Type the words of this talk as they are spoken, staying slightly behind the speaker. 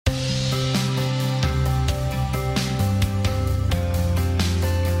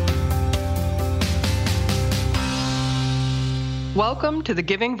Welcome to the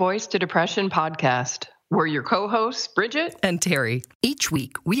Giving Voice to Depression podcast. We're your co-hosts, Bridget and Terry. Each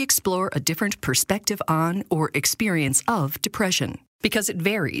week, we explore a different perspective on or experience of depression because it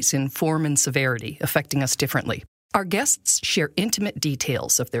varies in form and severity, affecting us differently. Our guests share intimate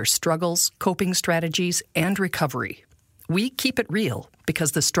details of their struggles, coping strategies, and recovery. We keep it real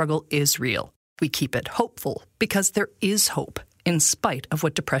because the struggle is real. We keep it hopeful because there is hope, in spite of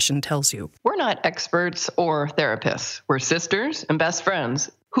what depression tells you. We're not experts or therapists. We're sisters and best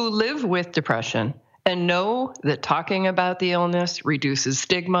friends who live with depression and know that talking about the illness reduces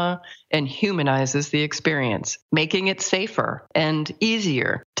stigma and humanizes the experience, making it safer and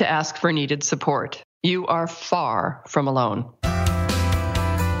easier to ask for needed support. You are far from alone.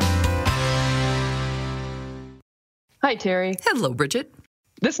 Hi, Terry. Hello, Bridget.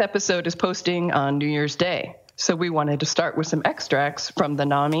 This episode is posting on New Year's Day. So we wanted to start with some extracts from the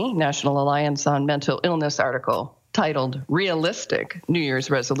NAMI, National Alliance on Mental Illness article titled Realistic New Year's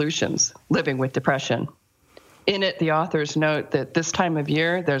Resolutions, Living with Depression. In it, the authors note that this time of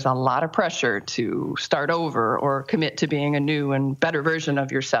year, there's a lot of pressure to start over or commit to being a new and better version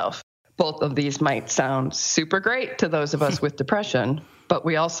of yourself. Both of these might sound super great to those of us with depression, but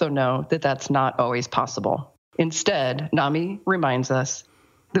we also know that that's not always possible. Instead, NAMI reminds us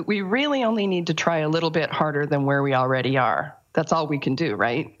that we really only need to try a little bit harder than where we already are. That's all we can do,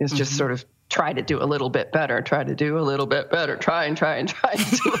 right? Is just sort of try to do a little bit better, try to do a little bit better, try and do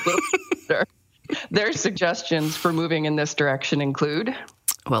a little bit better. Their suggestions for moving in this direction include...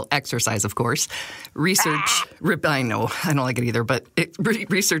 Well, exercise, of course. Research, I know, I don't like it either, but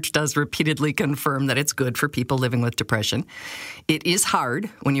research does repeatedly confirm that it's good for people living with depression. It is hard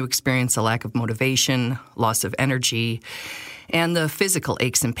when you experience a lack of motivation, loss of energy, and the physical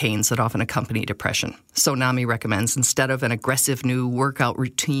aches and pains that often accompany depression. So NAMI recommends, instead of an aggressive new workout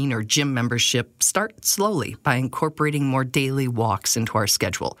routine or gym membership, start slowly by incorporating more daily walks into our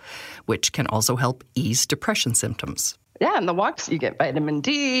schedule, which can also help ease depression symptoms. Yeah, and the walks, you get vitamin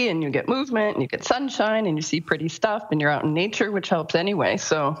D, and you get movement, and you get sunshine, and you see pretty stuff, and you're out in nature, which helps anyway.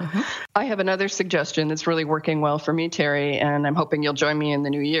 So I have another suggestion that's really working well for me, Terry, and I'm hoping you'll join me in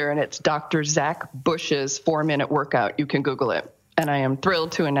the new year, and it's Dr. Zach Bush's 4-minute workout. You can Google it. And I am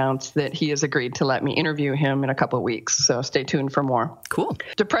thrilled to announce that he has agreed to let me interview him in a couple of weeks, so stay tuned for more. Cool.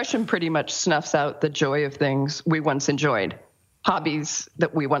 Depression pretty much snuffs out the joy of things we once enjoyed. Hobbies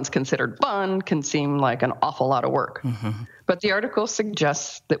that we once considered fun can seem like an awful lot of work. But the article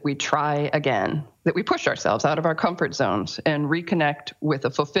suggests that we try again, that we push ourselves out of our comfort zones and reconnect with a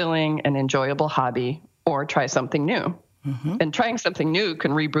fulfilling and enjoyable hobby or try something new. And trying something new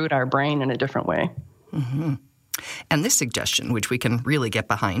can reboot our brain in a different way. And this suggestion, which we can really get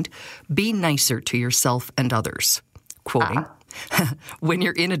behind, be nicer to yourself and others. Quoting, when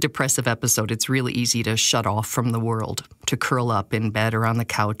you're in a depressive episode, it's really easy to shut off from the world, to curl up in bed or on the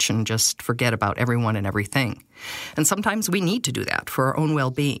couch and just forget about everyone and everything. And sometimes we need to do that for our own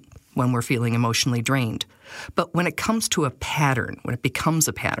well-being when we're feeling emotionally drained. But when it comes to a pattern, when it becomes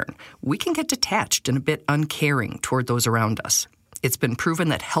a pattern, we can get detached and a bit uncaring toward those around us. It's been proven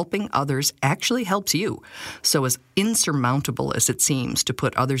that helping others actually helps you. So as insurmountable as it seems to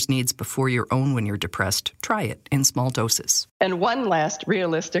put others' needs before your own when you're depressed, try it in small doses. And one last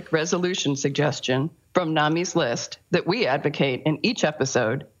realistic resolution suggestion from NAMI's list that we advocate in each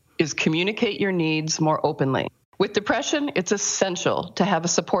episode is communicate your needs more openly. With depression, it's essential to have a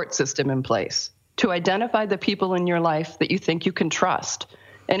support system in place, to identify the people in your life that you think you can trust.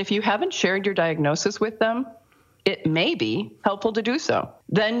 And if you haven't shared your diagnosis with them, it may be helpful to do so.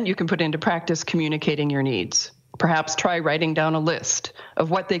 Then you can put into practice communicating your needs. Perhaps try writing down a list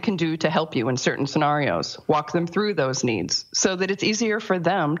of what they can do to help you in certain scenarios. Walk them through those needs so that it's easier for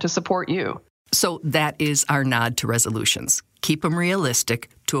them to support you. So that is our nod to resolutions. Keep them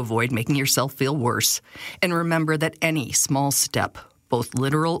realistic to avoid making yourself feel worse. And remember that any small step, both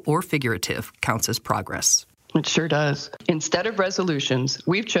literal or figurative, counts as progress. It sure does. Instead of resolutions,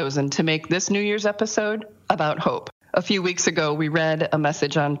 we've chosen to make this New Year's episode about hope. A few weeks ago, we read a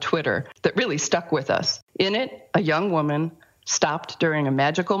message on Twitter that really stuck with us. In it, a young woman stopped during a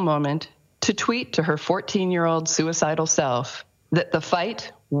magical moment to tweet to her 14-year-old suicidal self that the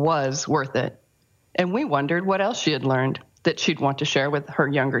fight was worth it. And we wondered what else she had learned that she'd want to share with her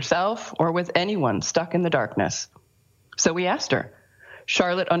younger self or with anyone stuck in the darkness. So we asked her.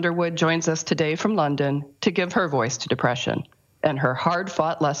 Charlotte Underwood joins us today from London to give her voice to depression and her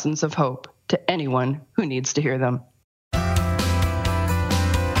hard-fought lessons of hope to anyone who needs to hear them.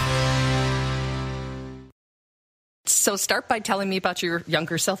 So start by telling me about your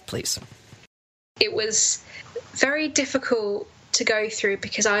younger self, please. It was very difficult to go through,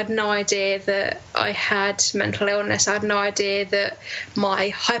 because I had no idea that I had mental illness. I had no idea that my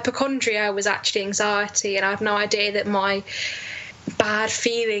hypochondria was actually anxiety, and I had no idea that my bad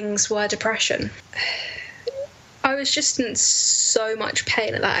feelings were depression. I was just in so much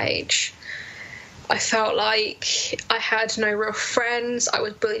pain at that age. I felt like I had no real friends. I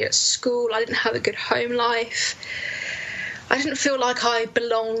was bullied at school. I didn't have a good home life. I didn't feel like I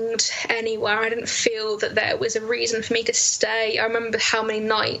belonged anywhere. I didn't feel that there was a reason for me to stay. I remember how many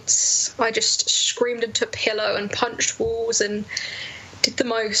nights I just screamed into a pillow and punched walls and did the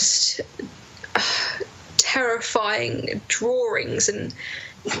most terrifying drawings and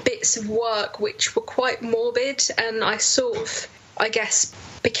bits of work which were quite morbid, and I sort of, I guess,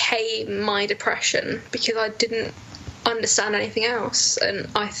 became my depression because I didn't understand anything else. And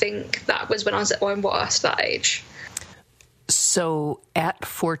I think that was when I was at my worst, that age. So at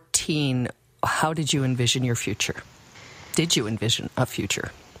 14, how did you envision your future? Did you envision a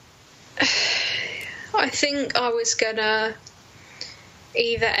future? I think I was gonna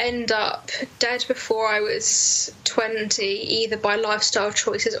either end up dead before I was 20, either by lifestyle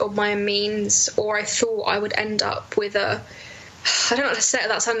choices or my means, or I thought I would end up with I don't know how to say it,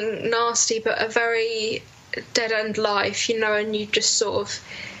 that's something nasty, but a very dead-end life, and you just sort of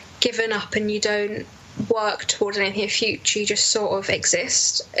given up and you don't work towards anything in the future, you just sort of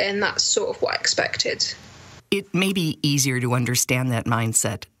exist, and that's sort of what I expected. It may be easier to understand that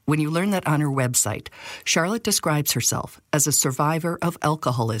mindset when you learn that on her website, Charlotte describes herself as a survivor of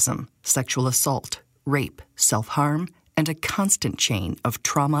alcoholism, sexual assault, rape, self-harm, and a constant chain of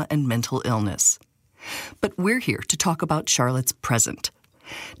trauma and mental illness. But we're here to talk about Charlotte's present.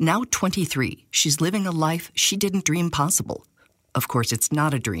 Now 23, she's living a life she didn't dream possible. Of course, it's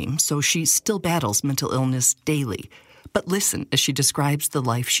not a dream, so she still battles mental illness daily. But listen as she describes the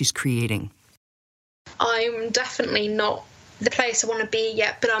life she's creating. I'm definitely not the place I want to be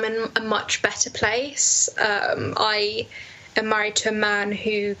yet, but I'm in a much better place. I am married to a man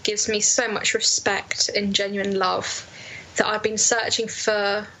who gives me so much respect and genuine love that I've been searching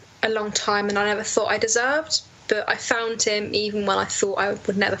for a long time and I never thought I deserved. But I found him even when I thought I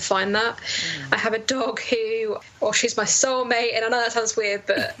would never find that. I have a dog she's my soulmate, and I know that sounds weird,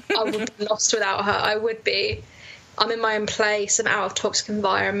 but I would be lost without her. I would be. I'm in my own place. I'm out of toxic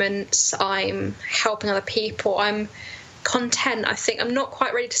environments. I'm helping other people. I'm content. I think I'm not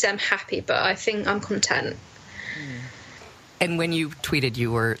quite ready to say I'm happy, but I think I'm content. And when you tweeted,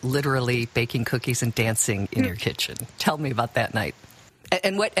 you were literally baking cookies and dancing in your kitchen. Tell me about that night.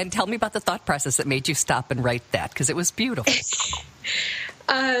 And tell me about the thought process that made you stop and write that, because it was beautiful.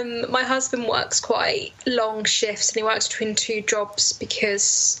 My husband works quite long shifts, and he works between two jobs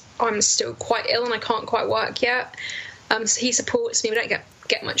because I'm still quite ill and I can't quite work yet. So he supports me. We don't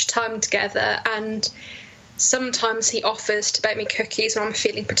get much time together, and sometimes he offers to bake me cookies when I'm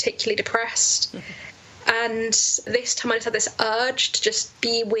feeling particularly depressed. And this time I just had this urge to just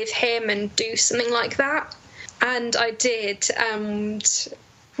be with him and do something like that. And I did, and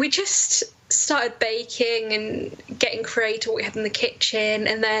we just started baking and getting creative what we had in the kitchen,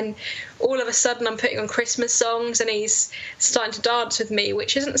 and then all of a sudden I'm putting on Christmas songs and he's starting to dance with me,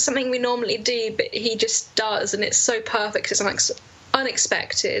 which isn't something we normally do, but he just does, and it's so perfect because it's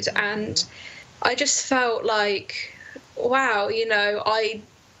unexpected. And I just felt like, wow,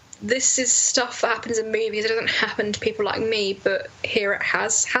 this is stuff that happens in movies. It doesn't happen to people like me, but here it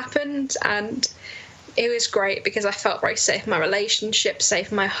has happened. And it was great because I felt very safe in my relationship,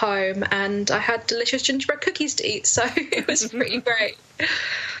 safe in my home, and I had delicious gingerbread cookies to eat, so it was pretty great.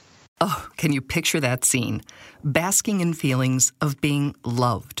 Oh, can you picture that scene? Basking in feelings of being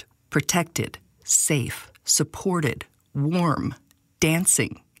loved, protected, safe, supported, warm,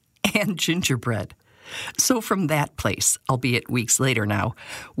 dancing, and gingerbread. So from that place, albeit weeks later now,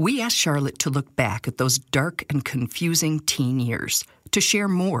 we asked Charlotte to look back at those dark and confusing teen years, to share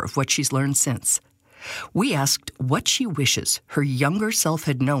more of what she's learned since. We asked what she wishes her younger self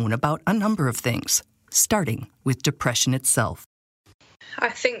had known about a number of things, starting with depression itself. I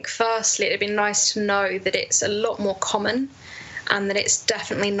think firstly it'd be nice to know that it's a lot more common and that it's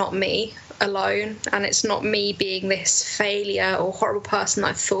definitely not me alone, and it's not me being this failure or horrible person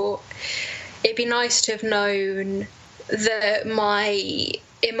I thought. It'd be nice to have known that my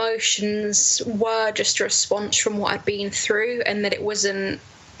emotions were just a response from what I'd been through, and that it wasn't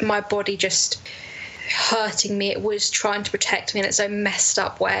my body just hurting me, it was trying to protect me in its own messed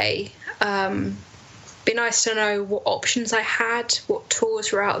up way. Be nice to know what options I had, what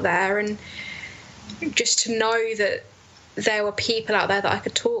tools were out there, and just to know that there were people out there that I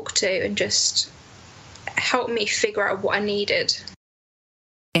could talk to and just help me figure out what I needed.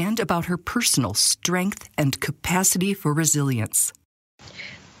 And about her personal strength and capacity for resilience.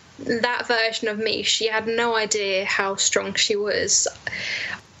 That version of me, she had no idea how strong she was.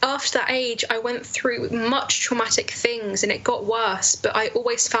 After that age, I went through much traumatic things and it got worse, but I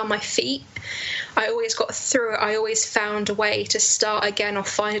always found my feet. I always got through it. I always found a way to start again or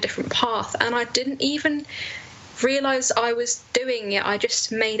find a different path. And I didn't even realise I was doing it. I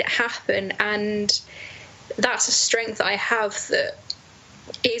just made it happen. And that's a strength I have, that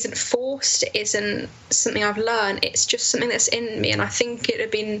it isn't forced, it isn't something I've learned, it's just something that's in me. And I think it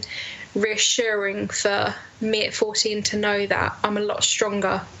had been reassuring for me at 14 to know that I'm a lot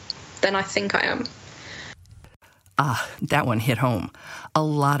stronger than I think I am. Ah, that one hit home. A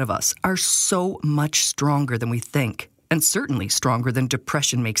lot of us are so much stronger than we think, and certainly stronger than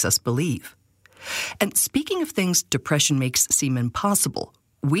depression makes us believe. And speaking of things depression makes seem impossible,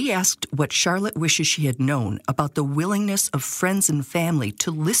 we asked what Charlotte wishes she had known about the willingness of friends and family to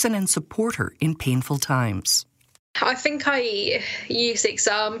listen and support her in painful times. I think I used the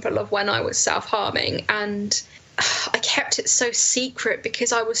example of when I was self-harming, and I kept it so secret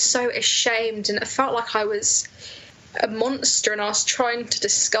because I was so ashamed and it felt like I was a monster and I was trying to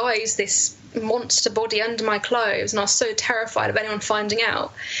disguise this monster body under my clothes, and I was so terrified of anyone finding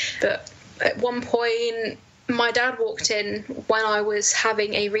out. But at one point, my dad walked in when I was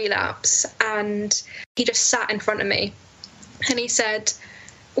having a relapse and he just sat in front of me and he said,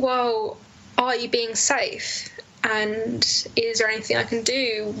 "Well, are you being safe? And is there anything I can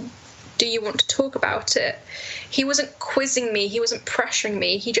do? Do you want to talk about it?" He wasn't quizzing me, he wasn't pressuring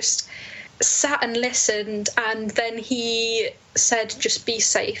me, he just sat and listened, and then he said, "Just be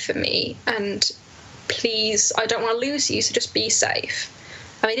safe for me, and please, I don't want to lose you, so just be safe."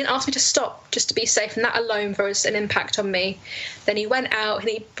 I mean, he didn't ask me to stop, just to be safe, and that alone was an impact on me. Then he went out and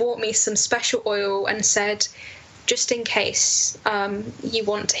he bought me some special oil and said, "Just in case you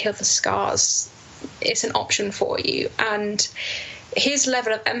want to heal the scars, it's an option for you." And his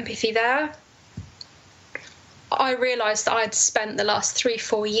level of empathy there, I realised that I'd spent the last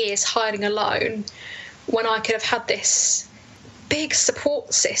 3-4 years hiding alone when I could have had this big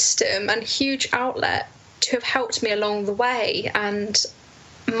support system and huge outlet to have helped me along the way. And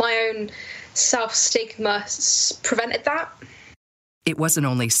my own self-stigma prevented that. It wasn't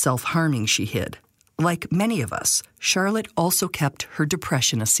only self-harming she hid. Like many of us, Charlotte also kept her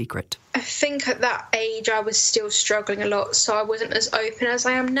depression a secret. I think at that age I was still struggling a lot, so I wasn't as open as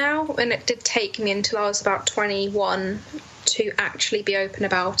I am now, and it did take me until I was about 21 to actually be open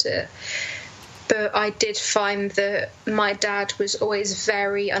about it. But I did find that my dad was always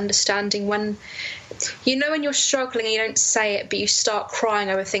very understanding. When you're struggling and you don't say it, but you start crying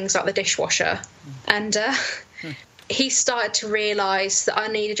over things like the dishwasher. And he started to realise that I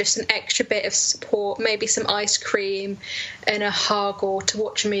needed just an extra bit of support, maybe some ice cream and a hug, or to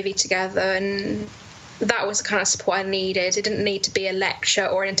watch a movie together. And that was the kind of support I needed. It didn't need to be a lecture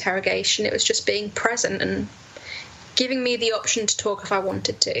or an interrogation. It was just being present and giving me the option to talk if I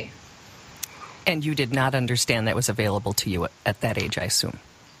wanted to. And you did not understand that was available to you at that age, I assume?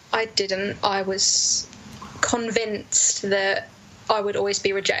 I didn't. I was convinced that I would always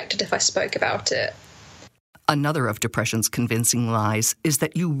be rejected if I spoke about it. Another of depression's convincing lies is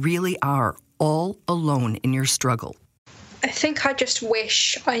that you really are all alone in your struggle. I think I just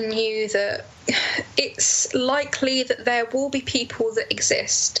wish I knew that it's likely that there will be people that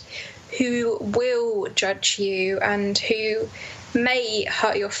exist who will judge you and who may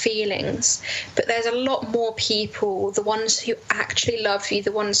hurt your feelings, but there's a lot more people, the ones who actually love you,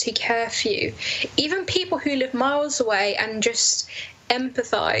 the ones who care for you, even people who live miles away and just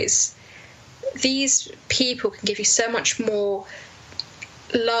empathise. These people can give you so much more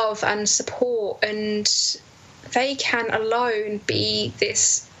love and support, and they can alone be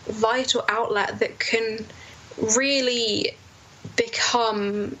this vital outlet that can really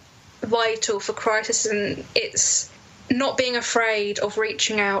become vital for crisis. And it's not being afraid of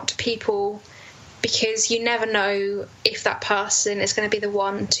reaching out to people, because you never know if that person is going to be the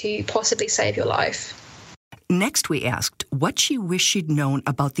one to possibly save your life. Next, we asked what she wished she'd known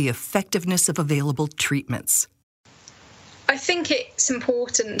about the effectiveness of available treatments. I think it's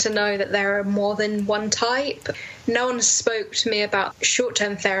important to know that there are more than one type. No one spoke to me about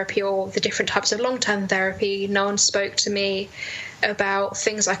short-term therapy or the different types of long-term therapy. No one spoke to me about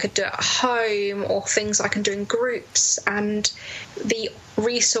things I could do at home or things I can do in groups, and the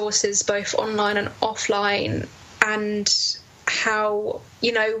resources both online and offline, and how,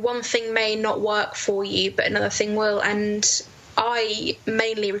 one thing may not work for you, but another thing will. And I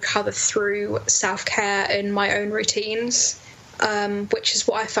mainly recover through self-care and my own routines, which is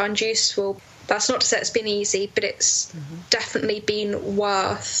what I found useful. That's not to say it's been easy, but it's definitely been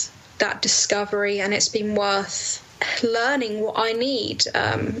worth that discovery, and it's been worth learning what I need,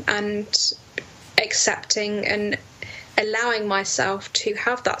 and accepting and allowing myself to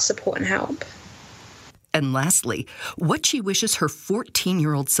have that support and help. And lastly, what she wishes her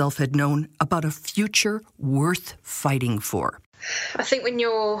 14-year-old self had known about a future worth fighting for. I think when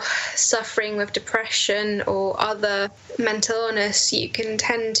you're suffering with depression or other mental illness, you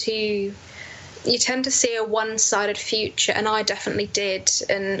tend to see a one-sided future, and I definitely did.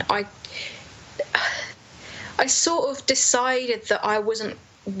 And I sort of decided that I wasn't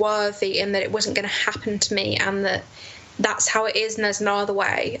worthy and that it wasn't going to happen to me, and that's how it is and there's no other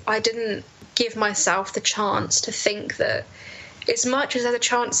way. I didn't give myself the chance to think that as much as there's a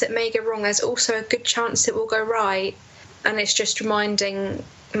chance it may go wrong, there's also a good chance it will go right. And it's just reminding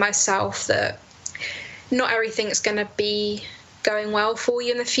myself that not everything's going to be going well for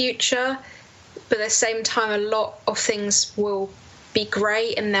you in the future, but at the same time, a lot of things will be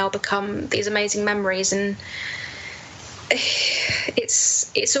great and they'll become these amazing memories. And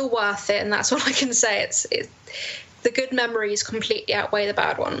it's all worth it, and that's all I can say. The good memories completely outweigh the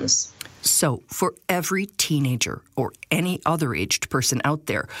bad ones. So, for every teenager or any other aged person out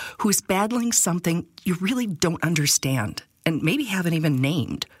there who's battling something you really don't understand and maybe haven't even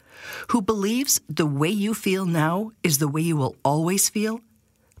named, who believes the way you feel now is the way you will always feel,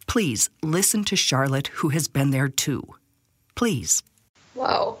 please listen to Charlotte, who has been there too. Please.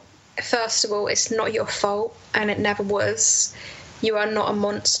 Well, first of all, it's not your fault, and it never was. You are not a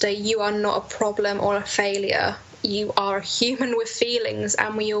monster. You are not a problem or a failure. You are a human with feelings,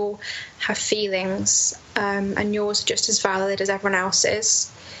 and we all have feelings, and yours are just as valid as everyone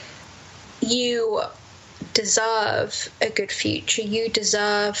else's. You deserve a good future. You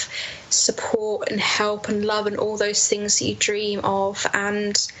deserve support and help and love and all those things that you dream of.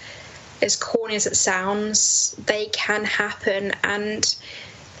 And as corny as it sounds, they can happen. And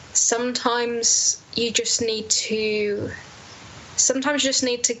sometimes you just need to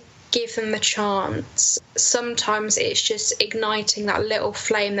give them the chance. Sometimes it's just igniting that little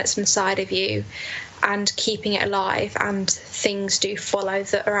flame that's inside of you and keeping it alive, and things do follow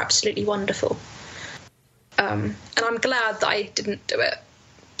that are absolutely wonderful. And I'm glad that I didn't do it,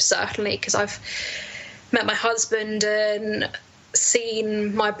 certainly, because I've met my husband and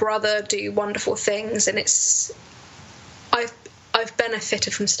seen my brother do wonderful things, and I've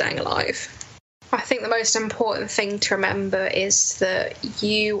benefited from staying alive. I think the most important thing to remember is that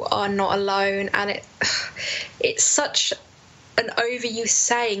you are not alone, and it's such an overused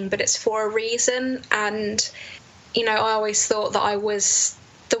saying, but it's for a reason. And, I always thought that I was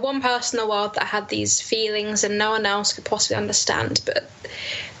the one person in the world that had these feelings and no one else could possibly understand. But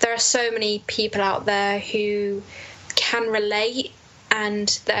there are so many people out there who can relate, and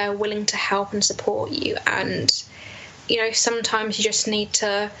they're willing to help and support you. And, sometimes you just need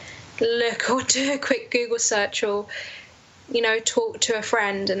to look or do a quick Google search, or talk to a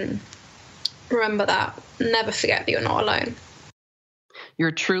friend, and remember that. Never forget that you're not alone.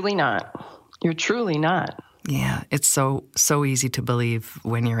 You're truly not. You're truly not. Yeah, it's so easy to believe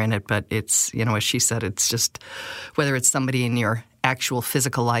when you're in it, but it's, as she said, it's just, whether it's somebody in your actual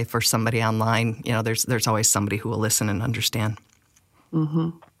physical life or somebody online, there's always somebody who will listen and understand. Mm-hmm.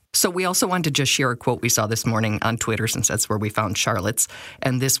 So we also wanted to just share a quote we saw this morning on Twitter, since that's where we found Charlotte's.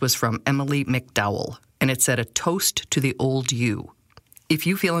 And this was from Emily McDowell. And it said, "A toast to the old you. If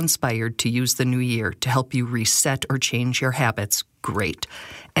you feel inspired to use the new year to help you reset or change your habits, great.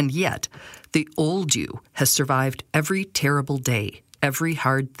 And yet, the old you has survived every terrible day, every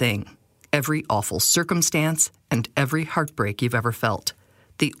hard thing, every awful circumstance, and every heartbreak you've ever felt.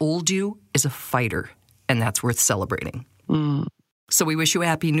 The old you is a fighter, and that's worth celebrating." Mm. So we wish you a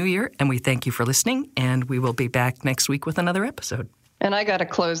happy new year, and we thank you for listening, and we will be back next week with another episode. And I got to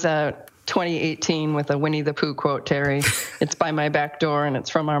close out 2018 with a Winnie the Pooh quote, Terry. It's by my back door, and it's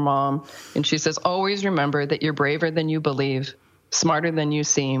from our mom. And she says, "Always remember that you're braver than you believe, smarter than you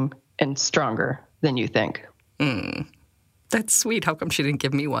seem, and stronger than you think." That's sweet. How come she didn't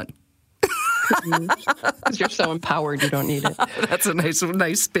give me one? Because you're so empowered, you don't need it. That's a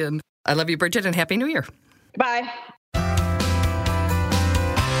nice spin. I love you, Bridget, and Happy New Year. Bye.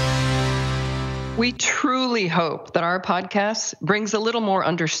 We truly hope that our podcast brings a little more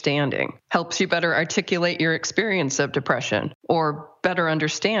understanding, helps you better articulate your experience of depression, or better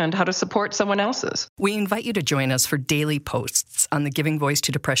understand how to support someone else's. We invite you to join us for daily posts on the Giving Voice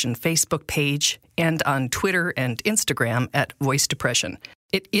to Depression Facebook page and on Twitter and Instagram at Voice Depression.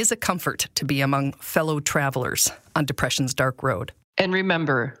 It is a comfort to be among fellow travelers on depression's dark road. And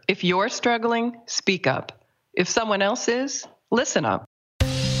remember, if you're struggling, speak up. If someone else is, listen up.